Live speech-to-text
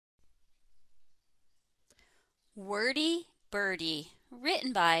Wordy, Birdy,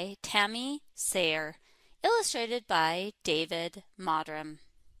 written by Tammi, Sauer, illustrated by David Modrum.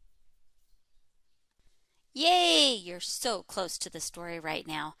 Yay! You're so close to the story right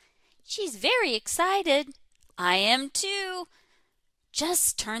now. She's very excited. I am too.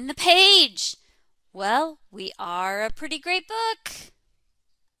 Just turn the page. Well, we are a pretty great book.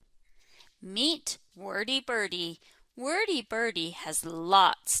 Meet Wordy Birdy. Wordy Birdy has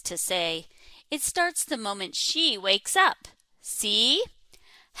lots to say. It starts the moment she wakes up. See?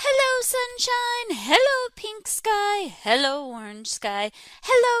 Hello, sunshine. Hello, pink sky. Hello, orange sky.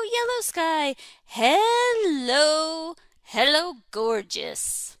 Hello, yellow sky. Hello, hello,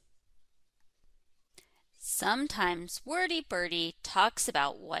 gorgeous. Sometimes Wordy Birdy talks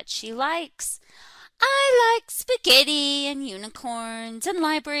about what she likes. I like spaghetti and unicorns and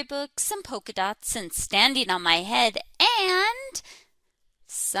library books and polka dots and standing on my head, and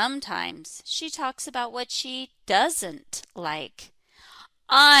sometimes she talks about what she doesn't like.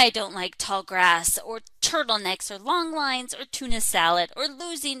 I don't like tall grass or turtlenecks or long lines or tuna salad or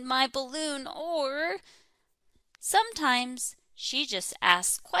losing my balloon, or sometimes she just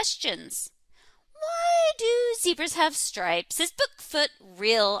asks questions. Why do zebras have stripes? Is Bigfoot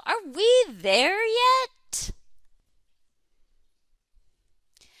real? Are we there yet?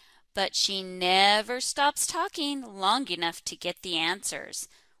 But she never stops talking long enough to get the answers.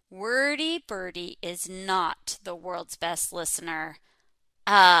 Wordy Birdy is not the world's best listener.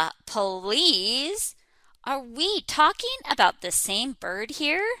 Please? Are we talking about the same bird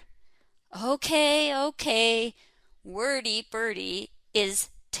here? Okay. Wordy Birdy is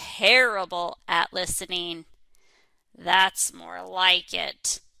terrible at listening. That's more like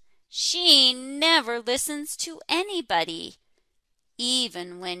it. She never listens to anybody,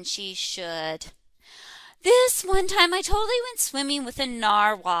 even when she should. This one time I totally went swimming with a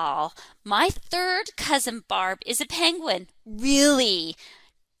narwhal. My third cousin Barb is a penguin. Really?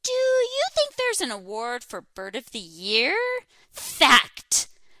 Do you think there's an award for Bird of the Year? Fact!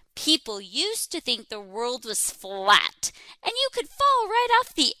 People used to think the world was flat, and you could fall right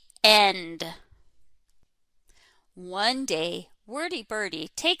off the end. One day, Wordy Birdy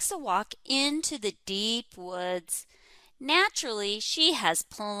takes a walk into the deep woods. Naturally, she has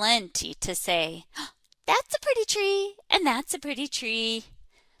plenty to say. That's a pretty tree, and that's a pretty tree.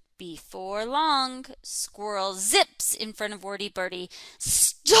 Before long, Squirrel zips in front of Wordy Birdy.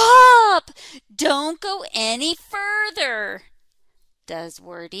 Stop! Don't go any further. Does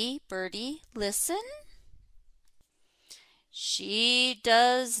Wordy Birdy listen? She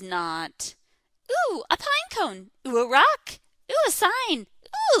does not. Ooh, a pine cone. Ooh, a rock. Ooh, a sign.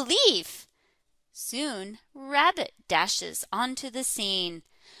 Ooh, a leaf. Soon, Rabbit dashes onto the scene.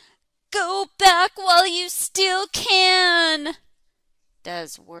 Go back while you still can.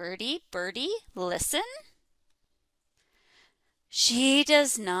 Does Wordy Birdy listen? She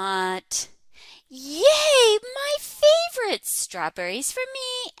does not. Yay, my favorites! Strawberries for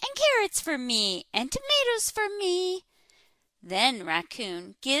me, and carrots for me, and tomatoes for me. Then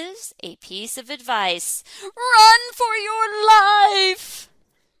Raccoon gives a piece of advice. Run for your life!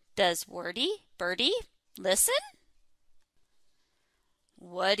 Does Wordy Birdy listen?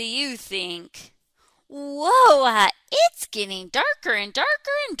 What do you think? Whoa, it's getting darker and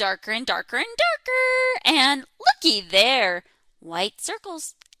darker and darker and darker and darker. And looky there, white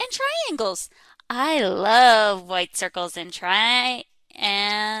circles and triangles. I love white circles and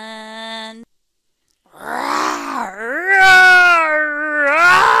and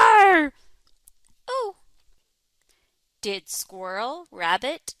oh, did Squirrel,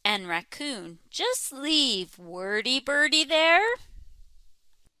 Rabbit, and Raccoon just leave Wordy Birdy there?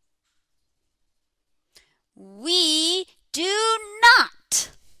 We do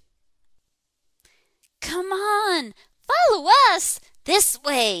not. Come on, follow us this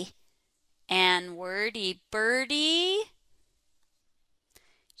way. And Wordy Birdy,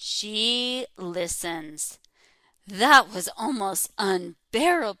 she listens. That was almost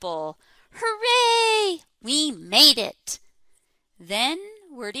unbearable. Hooray! We made it. Then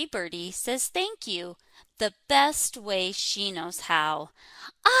Wordy Birdy says thank you, the best way she knows how.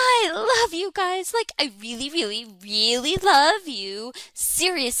 I love you guys. Like, I really love you.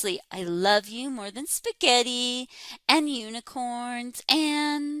 Seriously, I love you more than spaghetti and unicorns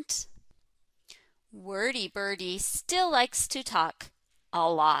and... Wordy Birdy still likes to talk a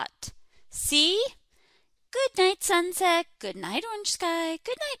lot. See? Good night, sunset. Good night, orange sky.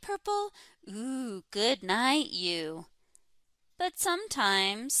 Good night, purple. Ooh, good night, you. But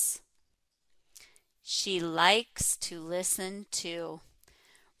sometimes she likes to listen too.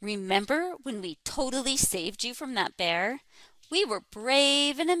 Remember when we totally saved you from that bear? We were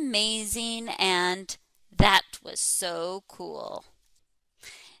brave and amazing, and That was so cool.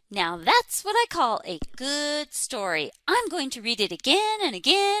 Now that's what I call a good story. I'm going to read it again and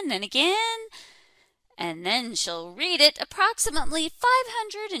again and again, and then she'll read it approximately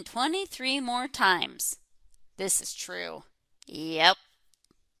 523 more times. This is true. Yep.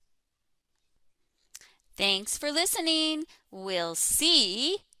 Thanks for listening. We'll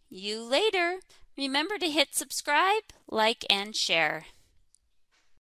see you later. Remember to hit subscribe, like, and share.